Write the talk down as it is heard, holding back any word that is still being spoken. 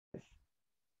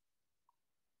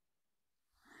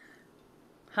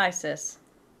Hi, sis.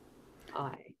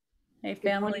 Hi. Hey,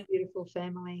 Good morning, family. beautiful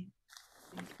family.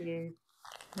 Thank you.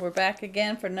 We're back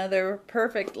again for another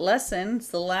perfect lesson. It's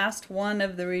the last one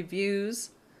of the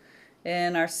reviews,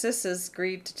 and our sis has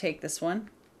agreed to take this one.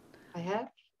 I have,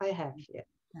 I have, yeah.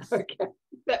 Yes. Okay,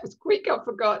 that was quick. I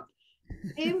forgot.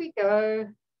 Here we go.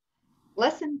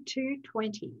 Lesson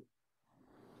 220.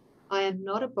 I am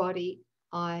not a body,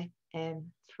 I am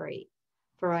free,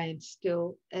 for I am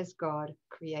still as God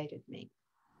created me.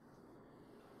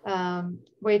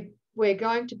 We're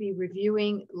going to be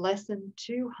reviewing lesson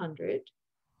 200.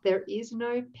 There is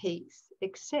no peace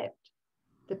except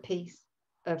the peace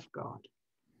of God.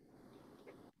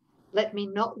 Let me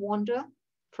not wander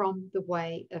from the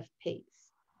way of peace,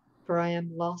 for I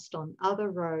am lost on other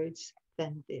roads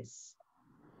than this.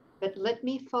 But let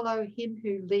me follow him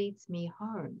who leads me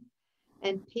home,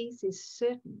 and peace is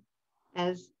certain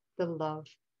as the love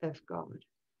of God.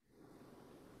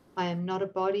 I am not a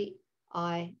body,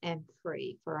 I am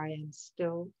free, for I am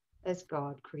still as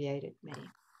God created me.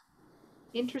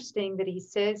 Interesting that he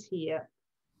says here,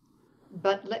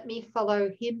 but let me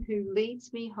follow him who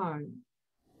leads me home,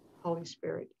 Holy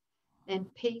Spirit,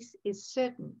 and peace is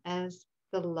certain as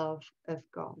the love of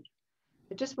God.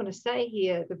 I just want to say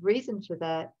here the reason for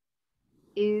that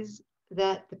is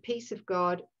that the peace of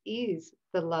God is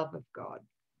the love of God.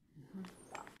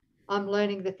 I'm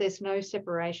learning that there's no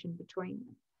separation between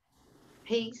them.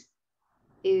 Peace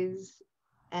is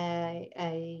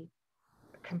a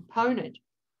component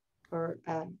or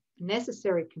a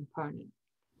necessary component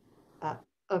uh,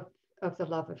 of, of the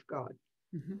love of God.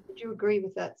 Hmm. Would you agree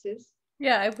with that, sis?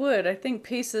 Yeah, I would. I think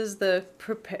peace is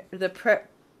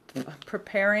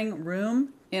preparing room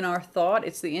in our thought.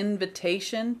 It's the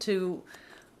invitation to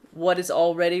what is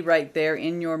already right there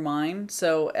in your mind.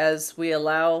 So as we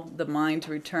allow the mind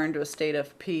to return to a state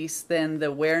of peace, then the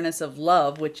awareness of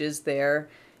love, which is there,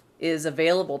 is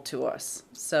available to us.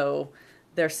 So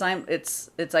it's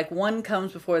like one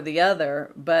comes before the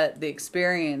other, but the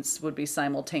experience would be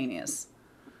simultaneous.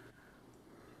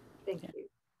 Thank Yeah.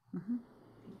 you. Hmm.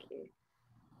 Thank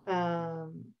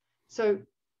you. So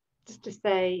just to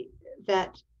say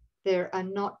that there are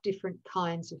not different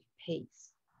kinds of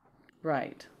peace.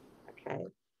 Right. Okay.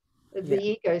 Yeah. The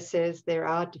ego says there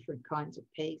are different kinds of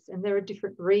peace and there are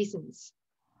different reasons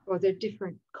or there are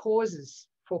different causes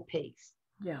for peace.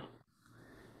 Yeah.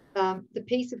 The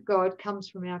peace of God comes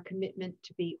from our commitment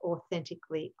to be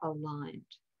authentically aligned,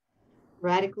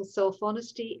 radical self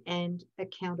honesty, and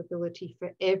accountability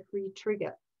for every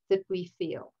trigger that we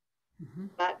feel. Hmm.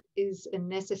 That is a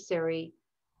necessary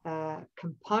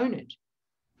component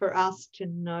for us to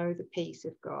know the peace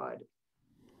of God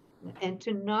and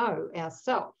to know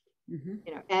ourselves, Hmm.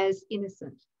 as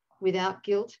innocent without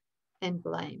guilt and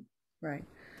blame. Right.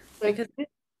 So, Because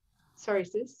sorry,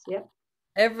 sis. Yep.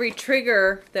 every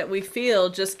trigger that we feel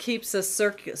just keeps us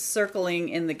circling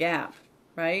in the gap,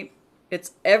 right?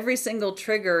 It's every single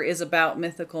trigger is about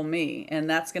mythical me, and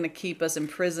that's going to keep us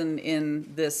imprisoned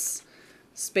in this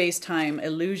space-time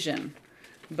illusion.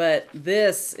 But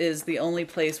this is the only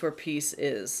place where peace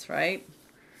is, right?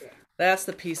 Yeah. That's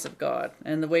the peace of God.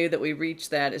 And the way that we reach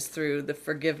that is through the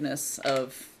forgiveness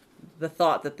of the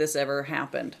thought that this ever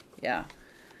happened. Yeah.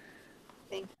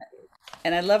 Thank you.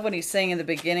 And I love what he's saying in the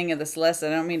beginning of this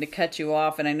lesson. I don't mean to cut you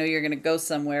off, and I know you're going to go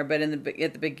somewhere, but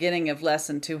at the beginning of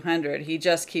lesson 200, he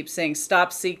just keeps saying,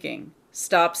 "Stop seeking,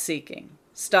 stop seeking,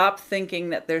 stop thinking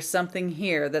that there's something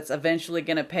here that's eventually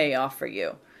going to pay off for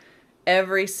you."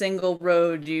 Every single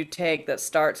road you take that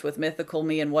starts with mythical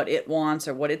me and what it wants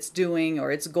or what it's doing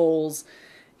or its goals,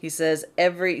 he says,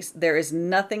 there is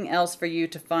nothing else for you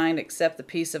to find except the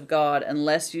peace of God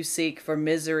unless you seek for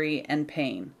misery and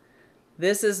pain.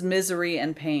 This is misery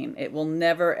and pain. It will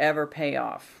never, ever pay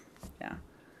off. Yeah.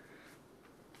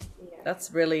 Yeah.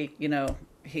 That's really,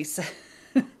 he said,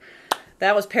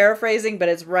 that was paraphrasing, but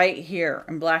it's right here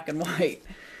in black and white.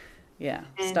 Yeah.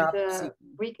 And Stop seeking.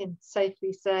 we can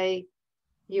safely say,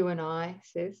 you and I,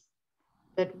 sis,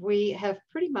 that we have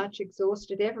pretty much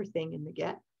exhausted everything in the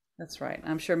gap. That's right.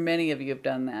 I'm sure many of you have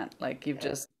done that. Like you've Yeah.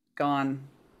 just gone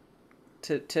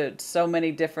to so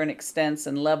many different extents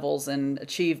and levels and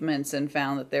achievements and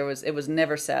found that it was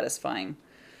never satisfying.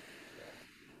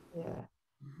 Yeah.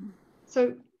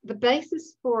 So the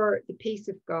basis for the peace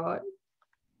of God,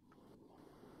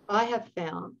 I have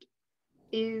found,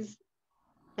 is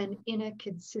an inner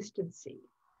consistency.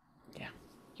 Yeah.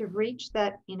 To reach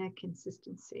that inner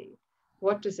consistency,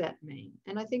 what does that mean?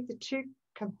 And I think the two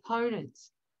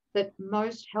components that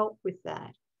most help with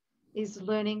that is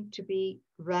learning to be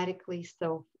radically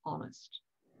self honest.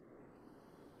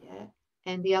 Yeah.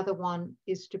 And the other one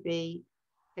is to be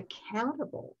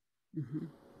accountable Hmm.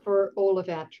 for all of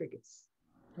our triggers,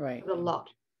 Right. a lot.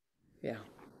 Yeah.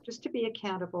 Just to be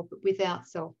accountable, but without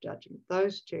self-judgment.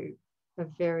 Those two are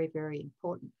very, very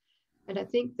important. And I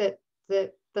think that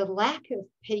the lack of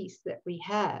peace that we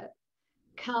have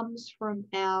comes from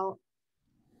our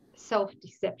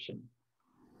self-deception.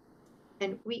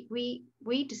 And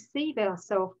we deceive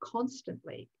ourselves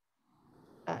constantly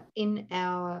in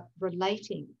our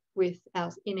relating with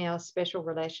in our special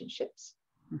relationships,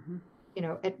 Mm-hmm. you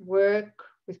know, at work,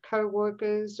 with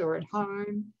co-workers, or at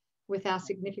home with our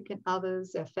significant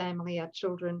others, our family, our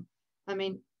children. I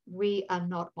mean, we are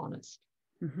not honest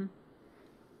Mm-hmm.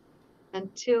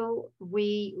 until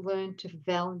we learn to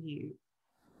value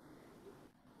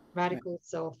radical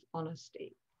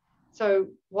self-honesty. So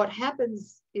what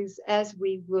happens is, as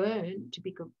we learn to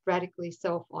be radically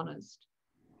self-honest,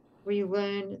 we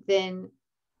learn then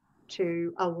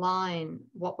to align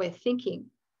what we're thinking,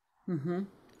 Mm-hmm.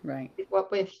 Right. with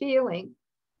what we're feeling,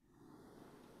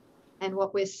 and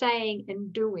what we're saying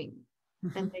and doing,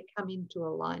 Mm-hmm. and they come into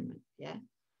alignment. Yeah.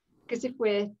 Because if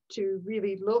we're to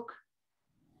really look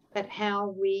at how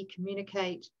we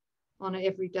communicate on an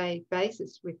everyday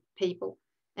basis with people,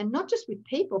 and not just with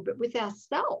people, but with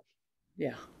ourselves,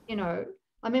 Yeah. you know,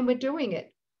 I mean, we're doing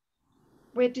it.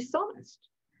 We're dishonest.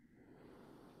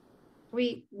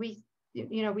 We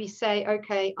say,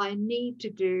 okay, I need to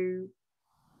do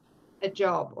a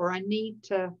job, or I need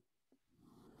to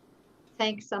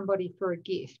thank somebody for a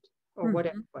gift, or Mm-hmm.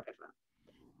 whatever.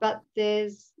 But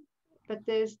there's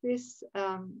this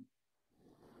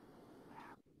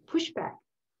pushback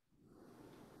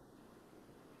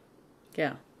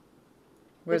Yeah.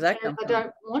 Where's that that says, come I from?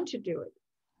 don't want to do it,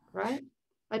 right?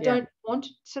 I Yeah. don't want to.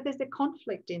 So there's a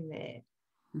conflict in there.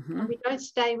 Mm-hmm. And we don't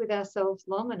stay with ourselves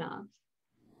long enough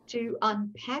to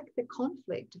unpack the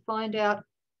conflict, to find out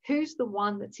who's the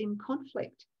one that's in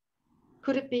conflict.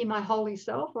 Could it be my holy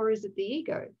self, or is it the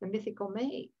ego, the mythical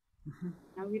me? Mm-hmm.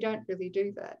 No, we don't really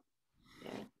do that.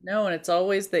 Yeah. No, and it's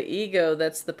always the ego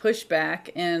that's the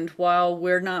pushback. And while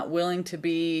we're not willing to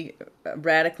be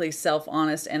radically self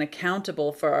honest and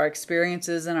accountable for our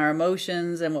experiences and our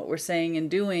emotions and what we're saying and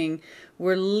doing,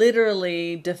 we're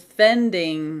literally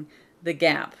defending the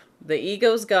gap. The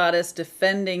ego's got us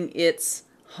defending its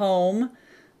home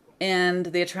and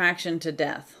the attraction to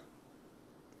death.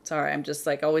 Sorry, I'm just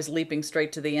like always leaping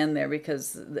straight to the end there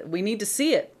because we need to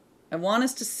see it. I want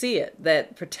us to see it,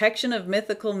 that protection of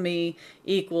mythical me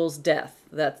equals death.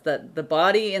 That's the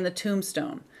body in the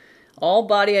tombstone. All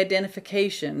body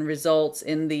identification results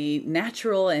in the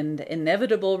natural and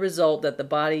inevitable result that the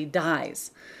body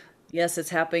dies. Yes, it's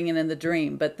happening in the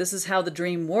dream, but this is how the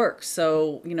dream works.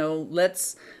 So,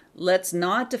 let's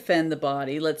not defend the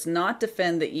body. Let's not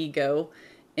defend the ego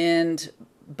and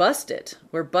bust it.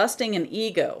 We're busting an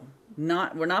ego.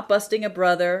 We're not busting a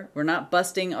brother. We're not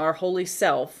busting our holy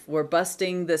self. We're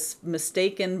busting this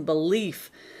mistaken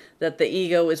belief that the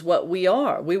ego is what we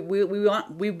are. We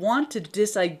want to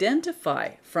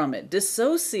disidentify from it,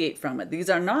 dissociate from it. These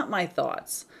are not my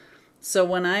thoughts. So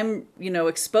when I'm,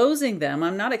 exposing them,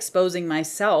 I'm not exposing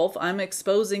myself. I'm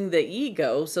exposing the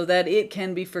ego so that it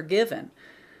can be forgiven.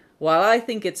 While I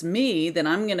think it's me, then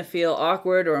I'm going to feel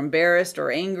awkward or embarrassed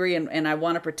or angry, and I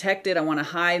want to protect it. I want to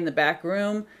hide in the back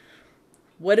room.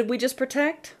 What did we just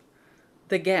protect?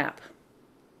 The gap.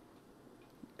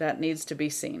 That needs to be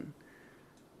seen.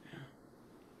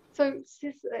 So,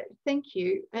 sis, thank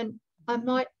you. And I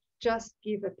might just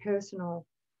give a personal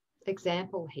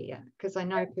example here, because I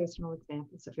know personal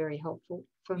examples are very helpful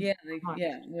for Yeah, most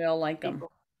we all like them.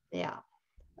 people. Yeah.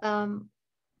 Um,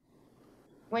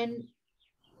 when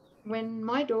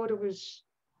my daughter was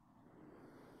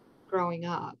growing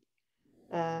up,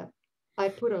 I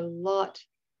put a lot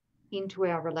into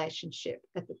our relationship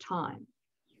at the time.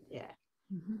 Yeah.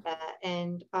 Mm-hmm.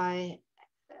 And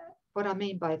what I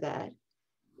mean by that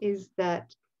is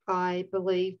that I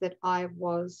believe that I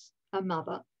was a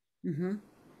mother, Mm-hmm.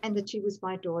 and that she was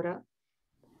my daughter.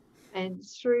 And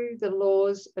through the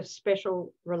laws of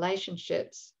special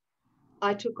relationships,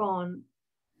 I took on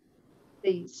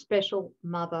the special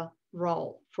mother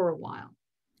role for a while.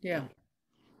 Yeah.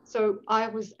 So I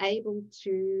was able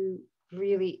to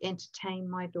really entertain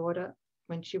my daughter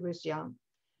when she was young.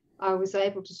 I was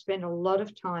able to spend a lot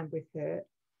of time with her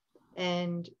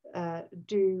and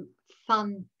do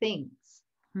fun things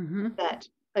Mm-hmm. that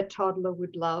a toddler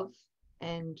would love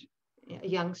and a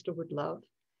youngster would love.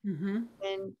 Mm-hmm.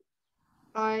 And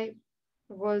I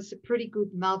was a pretty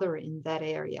good mother in that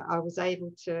area. I was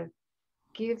able to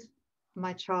give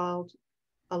my child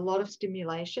a lot of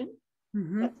stimulation.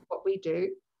 Mm-hmm. That's what we do.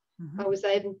 Mm-hmm. I was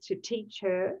able to teach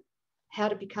her how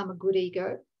to become a good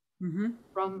ego Mm-hmm.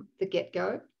 from the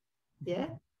get-go. Yeah.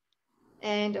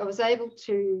 And I was able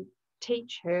to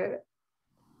teach her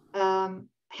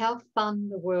how fun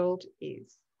the world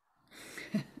is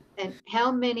and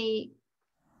how many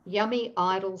yummy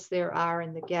idols there are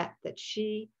in the gap that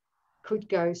she could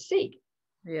go seek.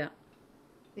 Yeah.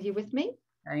 Are you with me?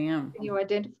 I am. Can you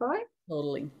identify?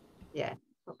 Totally. Yeah.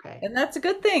 Okay. And that's a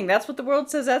good thing. That's what the world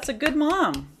says. That's a good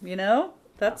mom, you know?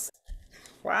 That's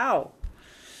wow.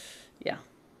 Yeah.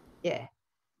 Yeah.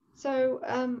 So,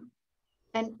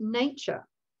 and nature,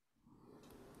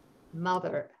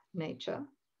 Mother Nature,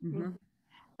 Mm-hmm.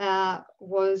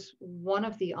 was one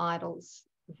of the idols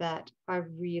that I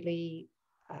really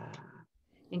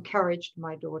encouraged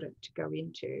my daughter to go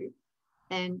into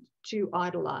and to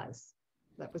idolize.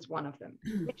 That was one of them,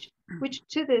 which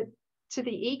to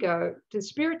the ego, to the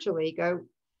spiritual ego,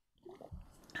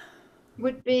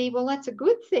 would be, well, that's a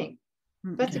good thing.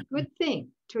 That's a good thing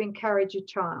to encourage a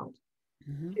child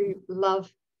Mm-hmm. to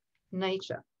love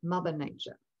nature, Mother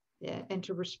Nature, yeah, and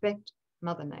to respect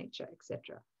Mother Nature,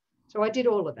 etc. So I did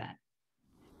all of that.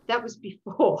 That was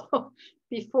before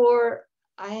before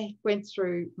I went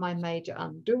through my major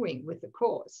undoing with the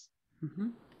course. Mm-hmm.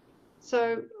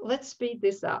 So let's speed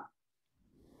this up.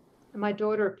 My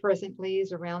daughter presently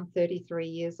is around 33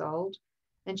 years old,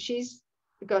 and she's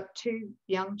got two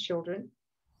young children.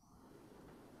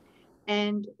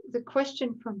 And the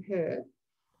question from her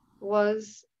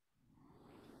was,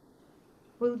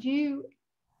 will you,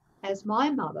 as my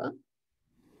mother,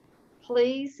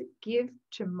 please give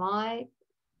to my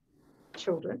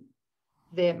children,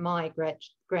 they're my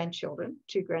grandchildren,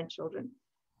 two grandchildren,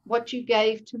 what you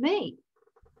gave to me,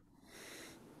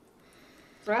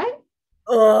 right?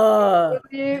 Uh,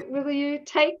 Will you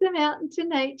take them out into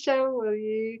nature? Will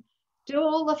you do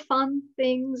all the fun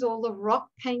things, all the rock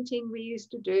painting we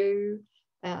used to do?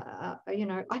 I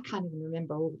can't even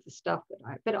remember all of the stuff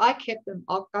but I kept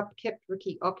kept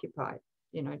Ricky occupied,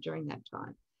 during that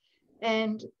time.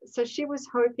 And so she was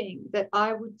hoping that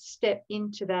I would step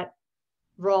into that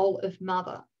role of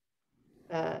mother,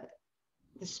 the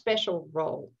special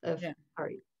role of, yeah.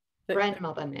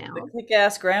 grandmother The now.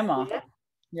 kick-ass grandma. Yeah,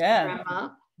 Yeah. grandma.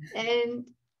 And,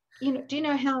 do you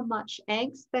know how much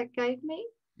angst that gave me?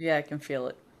 Yeah, I can feel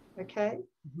it. Okay.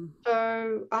 Mm-hmm.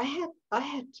 So I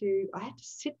had to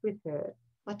sit with her,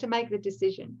 like to make the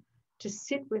decision to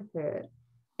sit with her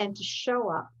and to show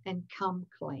up and come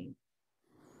clean.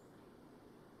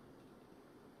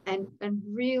 And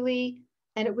really,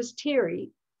 and it was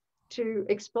teary to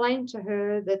explain to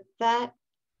her that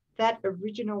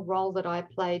original role that I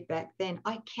played back then,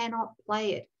 I cannot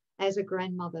play it as a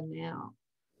grandmother now.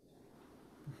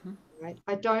 Mm-hmm. Right?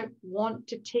 I don't want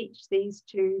to teach these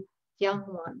two young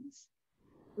ones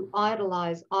who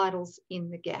idolize idols in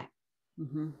the gap.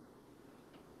 Mm-hmm.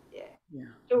 Yeah. Yeah.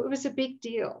 So it was a big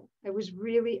deal. It was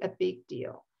really a big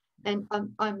deal. And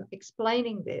I'm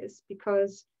explaining this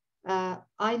because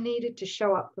I needed to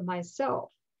show up for myself.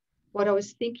 What I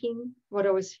was thinking, what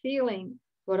I was feeling,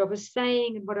 what I was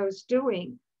saying, and what I was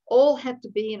doing all had to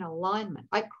be in alignment.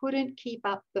 I couldn't keep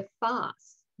up the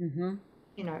farce, Mm-hmm.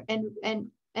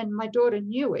 and my daughter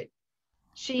knew it.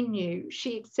 She knew,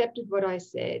 she accepted what I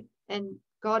said, and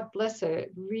God bless her,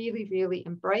 really, really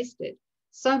embraced it.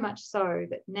 So much so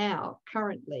that now,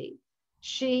 currently,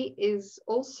 she is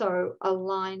also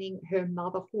aligning her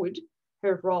motherhood,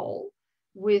 her role,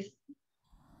 with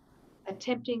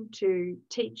attempting to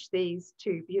teach these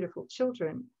two beautiful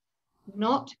children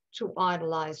not to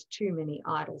idolize too many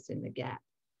idols in the gap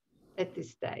at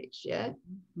this stage. Yeah.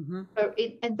 Mm-hmm. So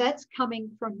and that's coming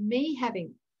from me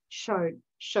having showed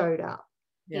up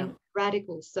Yeah. in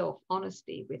radical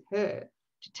self-honesty with her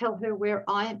to tell her where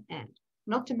I'm at,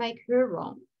 not to make her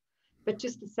wrong, but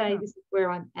just to say this is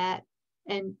where I'm at,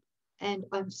 and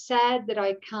I'm sad that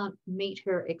I can't meet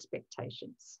her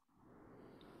expectations.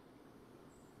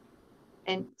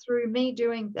 And through me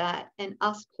doing that and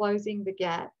us closing the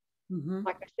gap, Mm-hmm.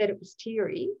 like I said, it was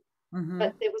teary, Mm-hmm.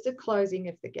 but there was a closing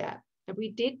of the gap, and we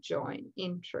did join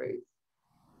in truth.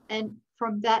 And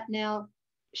from that now,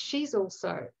 she's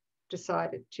also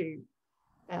decided to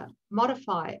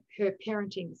modify her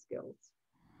parenting skills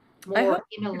I more hope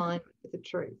in alignment with the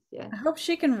truth. Yeah. I hope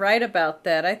she can write about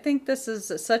that. I think this is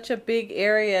such a big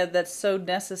area that's so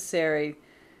necessary.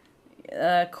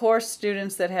 Course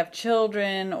students that have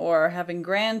children or having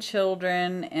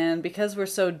grandchildren, and because we're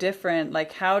so different,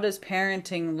 like, how does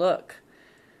parenting look?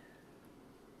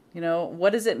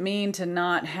 What does it mean to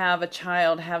not have a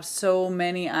child have so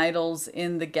many idols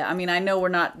in the gap? I mean, I know we're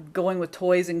not going with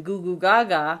toys and goo goo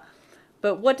gaga,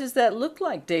 but what does that look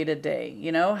like day to day?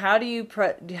 How do you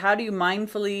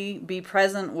mindfully be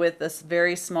present with this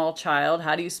very small child?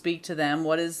 How do you speak to them?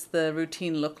 What does the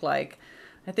routine look like?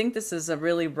 I think this is a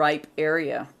really ripe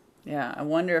area. Yeah, I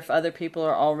wonder if other people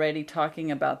are already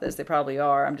talking about this. They probably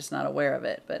are. I'm just not aware of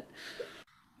it. But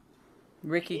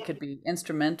Ricky Yeah. could be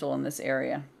instrumental in this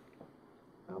area.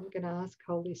 Well, we're going to ask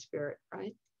Holy Spirit,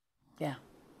 right? Yeah.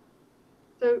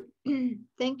 So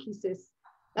thank you, sis.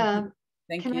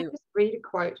 Thank Can I you. just read a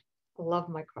quote? I love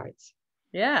my quotes.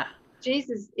 Yeah.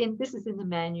 Jesus, this is in the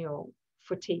manual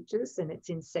for teachers, and it's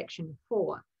in section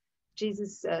 4.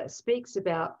 Jesus speaks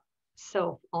about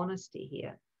self-honesty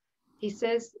here. He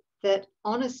says that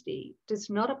honesty does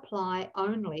not apply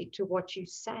only to what you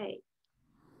say.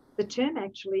 The term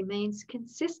actually means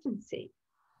consistency.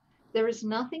 There is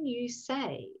nothing you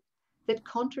say that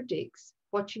contradicts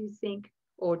what you think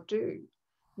or do.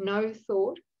 No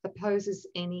thought opposes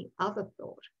any other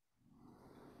thought.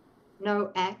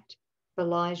 No act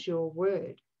belies your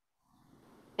word,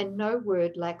 and no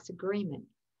word lacks agreement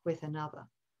with another.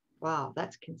 Wow,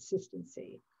 that's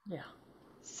consistency. Yeah.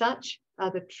 Such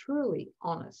are the truly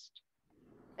honest.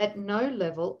 At no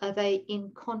level are they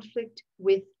in conflict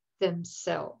with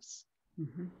themselves.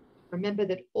 Mm-hmm. Remember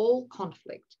that all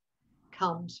conflict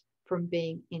comes from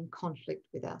being in conflict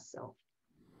with ourselves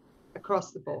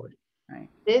across the board. Right.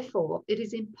 Therefore, it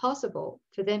is impossible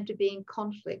for them to be in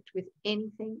conflict with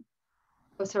anything,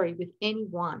 with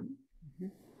anyone Mm-hmm.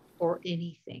 or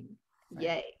anything. Right.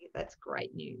 Yay, that's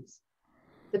great news.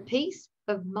 The peace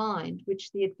of mind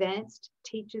which the advanced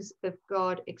teachers of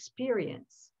God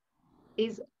experience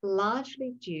is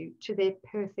largely due to their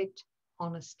perfect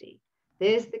honesty.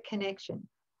 There's the connection.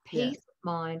 Yeah. Peace of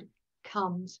mind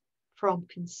comes from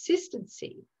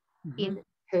consistency Mm-hmm. in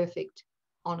perfect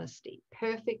honesty,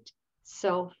 perfect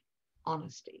self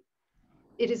honesty.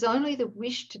 It is only the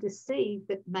wish to deceive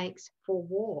that makes for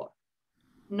war.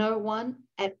 No one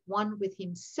at one with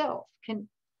himself can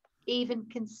even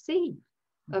conceive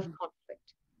of Mm-hmm.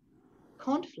 conflict.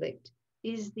 Conflict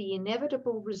is the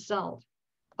inevitable result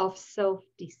of self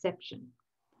deception,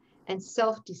 and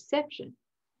self deception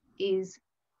is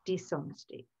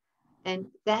dishonesty. And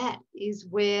that is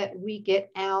where we get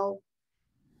our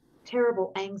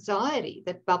terrible anxiety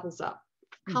that bubbles up,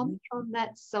 Mm-hmm. comes from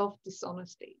that self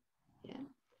dishonesty. Yeah.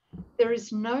 There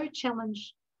is no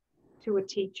challenge to a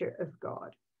teacher of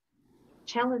God.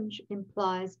 Challenge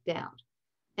implies doubt,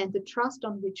 and the trust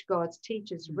on which God's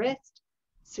teachers rest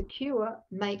secure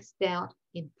makes doubt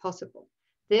impossible.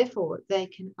 Therefore, they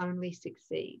can only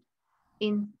succeed.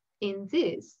 In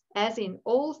this, as in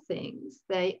all things,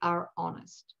 they are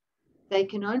honest. They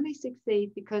can only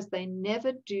succeed because they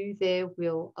never do their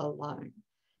will alone.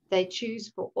 They choose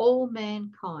for all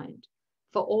mankind,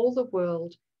 for all the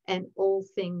world and all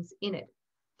things in it,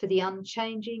 for the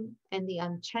unchanging and the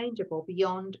unchangeable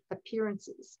beyond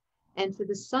appearances, and for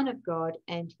the Son of God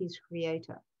and his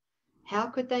Creator. How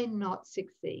could they not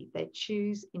succeed? They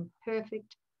choose in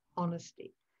perfect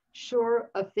honesty, sure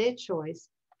of their choice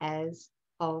as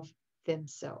of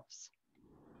themselves.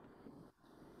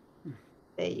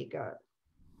 There you go.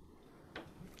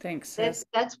 Thanks, sis.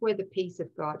 That's where the peace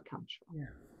of God comes from. Yeah.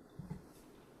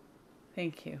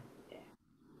 Thank you. Yeah.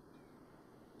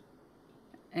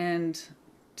 And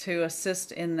to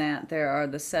assist in that, there are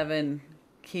the 7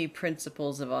 key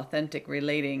principles of authentic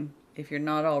relating. If you're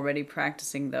not already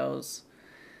practicing those,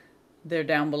 they're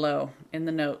down below in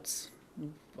the notes.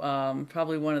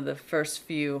 Probably one of the first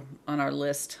few on our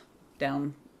list,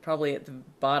 down probably at the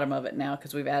bottom of it now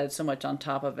because we've added so much on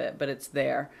top of it, but it's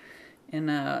there. And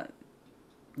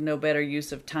no better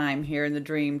use of time here in the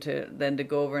dream than to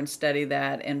go over and study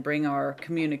that and bring our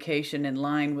communication in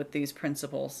line with these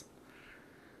principles.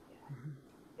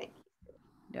 Thank you.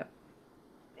 Yep.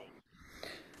 Thank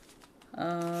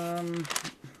Um,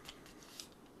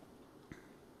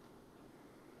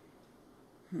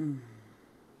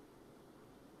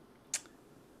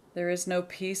 There is no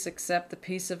peace except the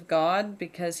peace of God,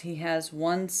 because he has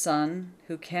one Son,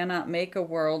 who cannot make a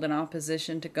world in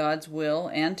opposition to God's will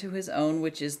and to his own,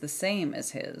 which is the same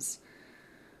as his.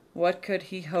 What could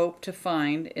he hope to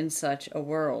find in such a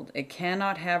world? It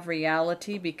cannot have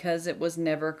reality because it was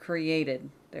never created.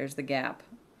 There's the gap.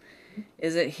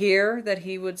 Is it here that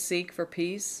he would seek for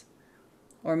peace?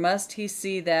 Or must he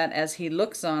see that, as he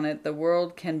looks on it, the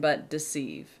world can but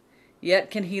deceive?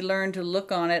 Yet can he learn to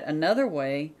look on it another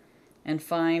way and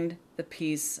find the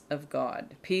peace of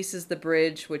God? Peace is the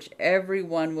bridge which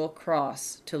everyone will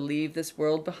cross to leave this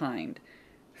world behind.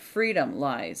 Freedom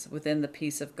lies within the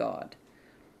peace of God.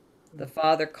 The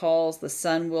Father calls, the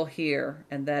Son will hear,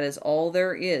 and that is all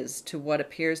there is to what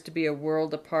appears to be a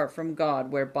world apart from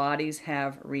God, where bodies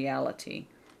have reality.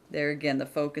 There again, the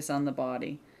focus on the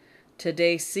body.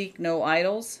 Today seek no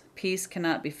idols. Peace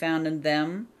cannot be found in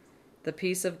them. The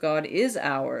peace of God is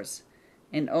ours.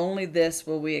 and only this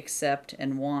will we accept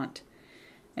and want.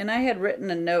 And I had written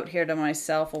a note here to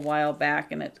myself a while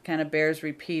back, and it kind of bears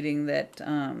repeating, that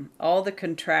all the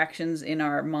contractions in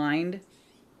our mind,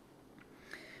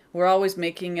 we're always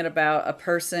making it about a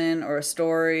person or a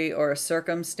story or a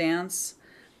circumstance.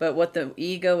 But what the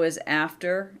ego is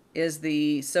after is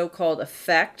the so-called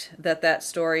effect that that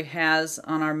story has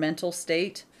on our mental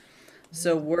state.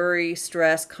 So worry,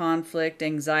 stress, conflict,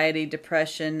 anxiety,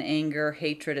 depression, anger,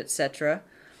 hatred, etc.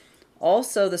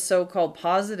 Also the so-called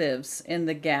positives in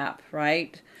the gap,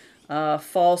 right?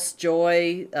 False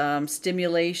joy,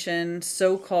 stimulation,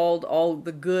 so-called all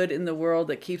the good in the world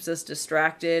that keeps us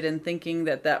distracted and thinking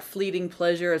that that fleeting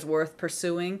pleasure is worth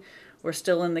pursuing. We're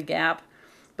still in the gap.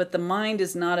 But the mind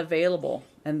is not available,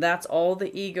 and that's all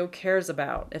the ego cares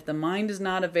about. If the mind is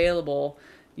not available,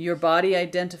 your body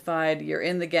identified, you're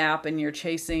in the gap and you're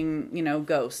chasing,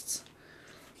 ghosts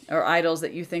or idols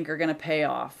that you think are going to pay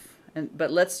off. But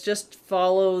let's just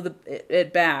follow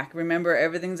it back. Remember,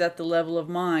 everything's at the level of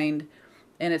mind,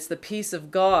 and it's the peace of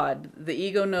God. The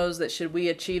ego knows that should we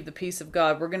achieve the peace of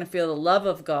God, we're going to feel the love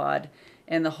of God,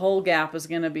 and the whole gap is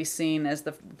going to be seen as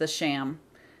the sham.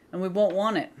 And we won't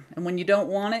want it. And when you don't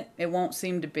want it, it won't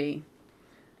seem to be.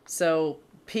 So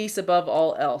peace above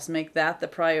all else. Make that the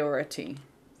priority.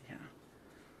 Yeah.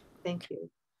 Thank you.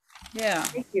 Yeah.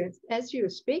 Thank you. As you were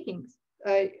speaking,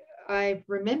 I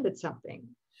remembered something.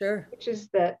 Sure. Which is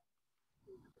that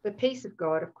the peace of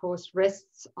God, of course,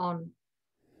 rests on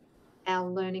our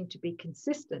learning to be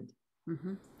consistent.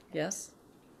 Mm-hmm. Yes.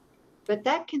 But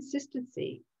that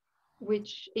consistency,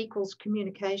 which equals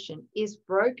communication, is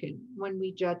broken when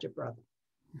we judge a brother.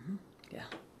 Mm-hmm. Yeah.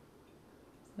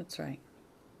 That's right.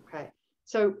 Okay.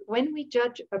 So when we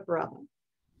judge a brother,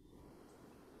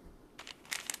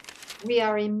 we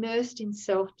are immersed in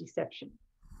self-deception.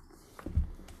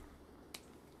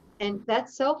 And that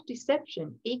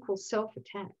self-deception equals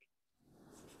self-attack.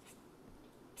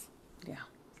 Yeah.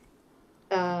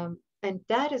 And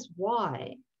that is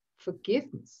why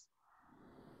forgiveness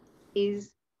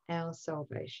is our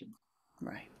salvation.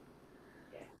 Right.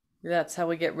 Yeah. That's how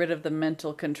we get rid of the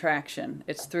mental contraction.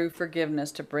 It's through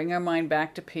forgiveness to bring our mind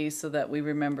back to peace so that we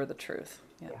remember the truth.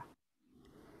 Yeah.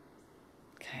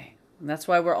 Okay. And that's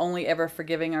why we're only ever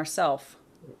forgiving ourselves.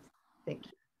 Yes. Thank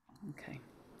you. Okay.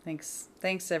 Thanks.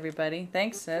 Thanks, everybody.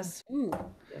 Thanks, sis. Ooh.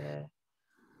 Yeah.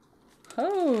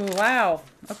 Oh, wow.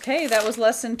 Okay, that was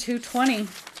lesson 220.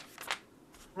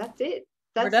 That's it.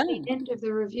 We're That's done. the end of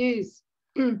the reviews.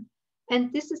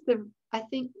 And this is I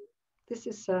think this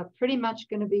is pretty much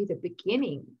going to be the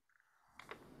beginning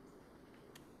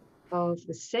of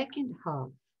the second half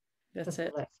That's of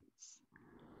it. the lessons.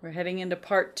 We're heading into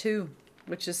part 2,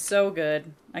 which is so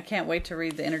good. I can't wait to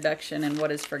read the introduction and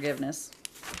what is forgiveness.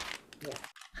 Yeah.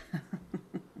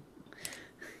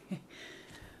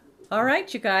 All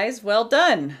right, you guys. Well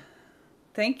done.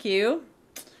 Thank you.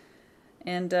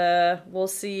 And we'll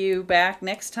see you back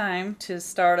next time to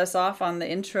start us off on the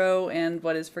intro and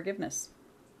what is forgiveness.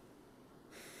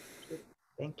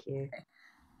 Thank you. Thanks,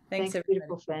 Thanks, everybody.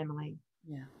 beautiful family.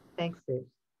 Yeah. Thanks, Sid.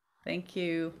 Thank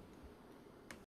you.